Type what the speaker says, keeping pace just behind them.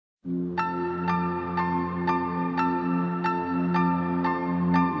I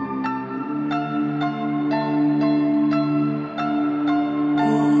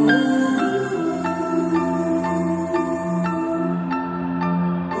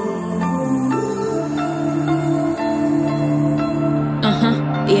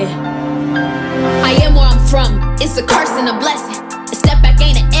am where I'm from, it's a curse and a blessing. A step back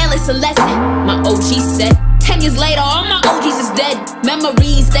ain't an L, it's a lesson. My OG said, 10 years later, all my OGs is dead.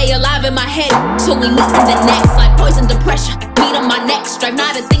 Memories stay alive in my head till we meet in the next. Like poison depression, beat on my neck. Strive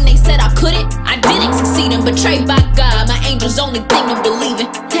not a thing they said I couldn't. I didn't succeed and betrayed by God. My angel's only thing I'm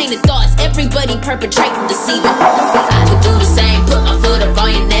believing. Tainted thoughts, everybody perpetrating, deceiving. I could do the same, put my foot up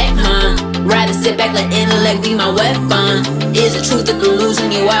on your neck, huh? Rather sit back, let intellect be my weapon. Is it truth or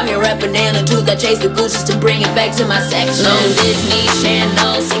delusion? You out here rapping and the truth. I chase the goose just to bring it back to my section. No Disney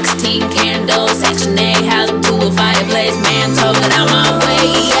Channel, 16 candles, Section 8, housing to a fireplace. Man, talking out my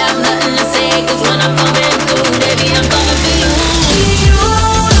way. Yeah, I'm nothing to say, cause when I'm coming through, baby, I'm coming for you.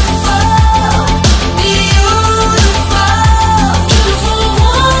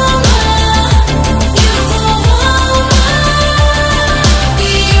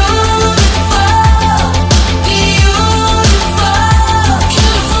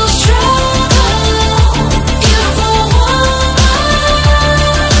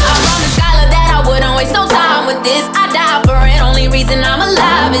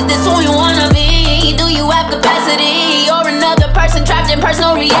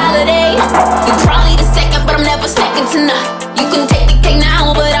 Personal reality. You probably the second, but I'm never second to none. You can take the cake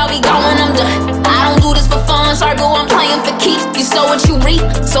now, but I'll be gone when I'm done. I don't do this for fun, sorry, but I'm playing for keeps. You sow what you reap,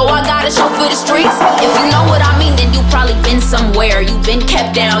 so I gotta show for the streets. If you know what I mean, then you probably been somewhere. You've been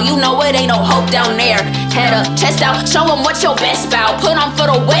kept down, you know it ain't no hope down there. Head up, chest out, show them what your best bout. Put on for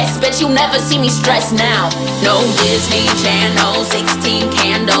the West, bet you never see me stressed now. No Disney Channel, 16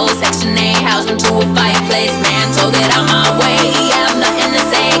 candles, Section 8, housing to a fireplace. Man, told it out my way. Yeah, I'm nothing to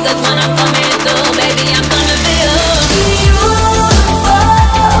say, cause when I'm coming through, baby, I'm coming for you.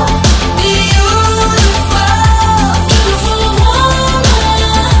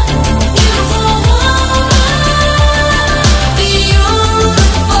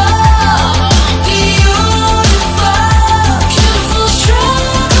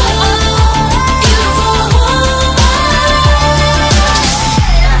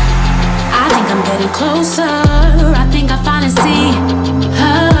 Closer, I think I finally see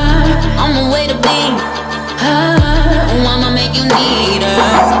her. On my way to be her. Oh, I'ma make you need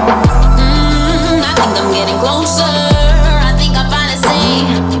her.